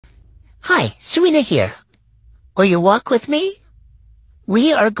Hi, Serena here. Will you walk with me?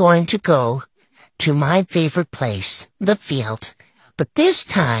 We are going to go to my favorite place, the field. But this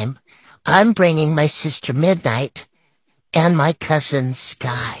time, I'm bringing my sister Midnight and my cousin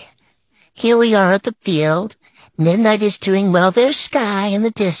Sky. Here we are at the field. Midnight is doing well. There's Sky in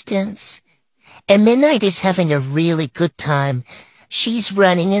the distance. And Midnight is having a really good time. She's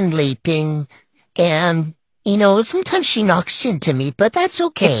running and leaping. And, sometimes she knocks into me, but that's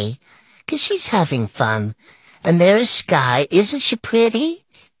okay, 'cause she's having fun. And there's Sky. Isn't she pretty?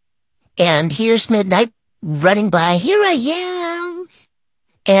 And here's Midnight running by. Here I am.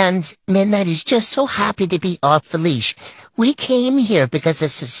 And Midnight is just so happy to be off the leash. We came here because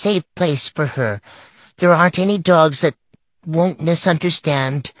it's a safe place for her. There aren't any dogs that won't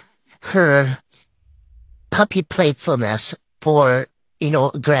misunderstand her puppy playfulness for,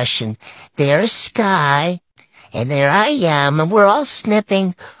 aggression. There's Sky, and there I am, and we're all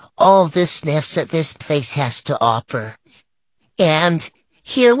sniffing all the sniffs that this place has to offer. And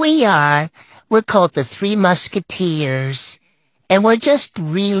here we are. We're called the Three Musketeers, and we're just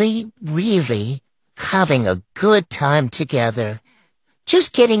really, really having a good time together.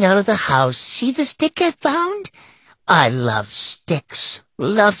 Just getting out of the house. See the stick I found? I love sticks.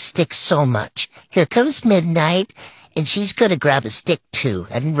 Love sticks so much. Here comes Midnight, and she's gonna grab a stick too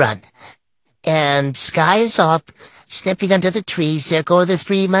and run. And Sky is off, sniffing under the trees. There go the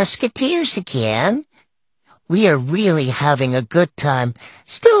Three Musketeers again. We are really having a good time.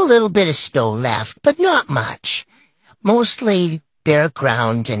 Still a little bit of snow left, but not much. Mostly bare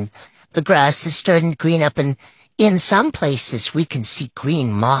ground, and the grass is starting to green up, and in some places we can see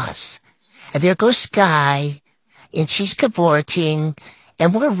green moss. And there goes Sky, and she's cavorting,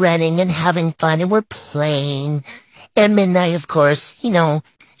 and we're running and having fun, and we're playing. And Midnight, of course,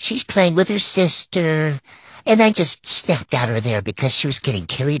 she's playing with her sister. And I just snapped at her there because she was getting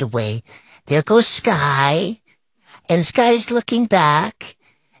carried away. There goes Sky. And Sky's looking back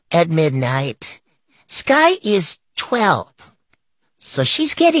at Midnight. Sky is 12. So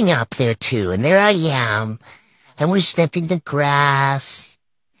she's getting up there too. And there I am. And we're sniffing the grass.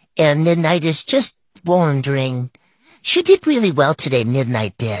 And Midnight is just wondering. She did really well today,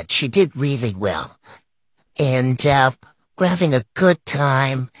 Midnight did. She did really well. And we're having a good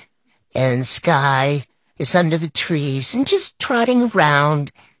time. And Sky is under the trees and just trotting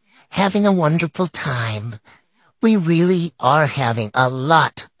around, having a wonderful time. We really are having a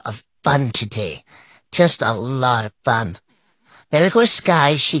lot of fun today. Just a lot of fun. There goes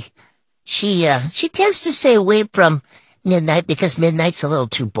Sky. She tends to stay away from Midnight because Midnight's a little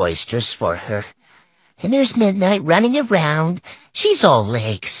too boisterous for her. And there's Midnight running around. She's all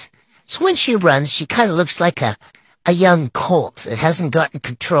legs. So when she runs, she kind of looks like a young colt that hasn't gotten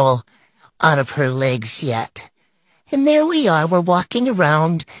control out of her legs yet. And there we are. We're walking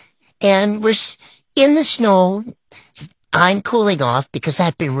around, and we're in the snow. I'm cooling off because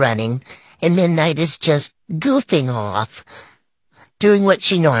I've been running, and Midnight is just goofing off, doing what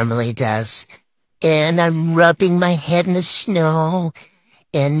she normally does. And I'm rubbing my head in the snow,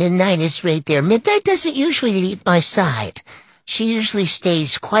 and Midnight is right there. Midnight doesn't usually leave my side. She usually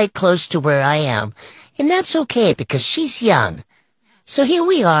stays quite close to where I am, and that's okay because she's young. So here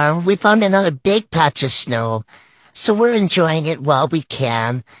we are. We found another big patch of snow, so we're enjoying it while we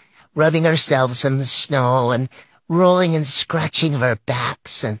can, rubbing ourselves in the snow and rolling and scratching our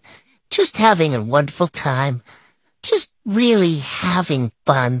backs and just having a wonderful time, just really having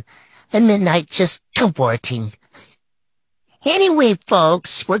fun, and Midnight just cavorting. Anyway,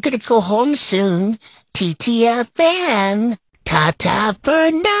 folks, we're gonna go home soon. TTFN. Ta-ta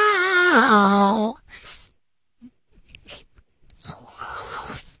for now.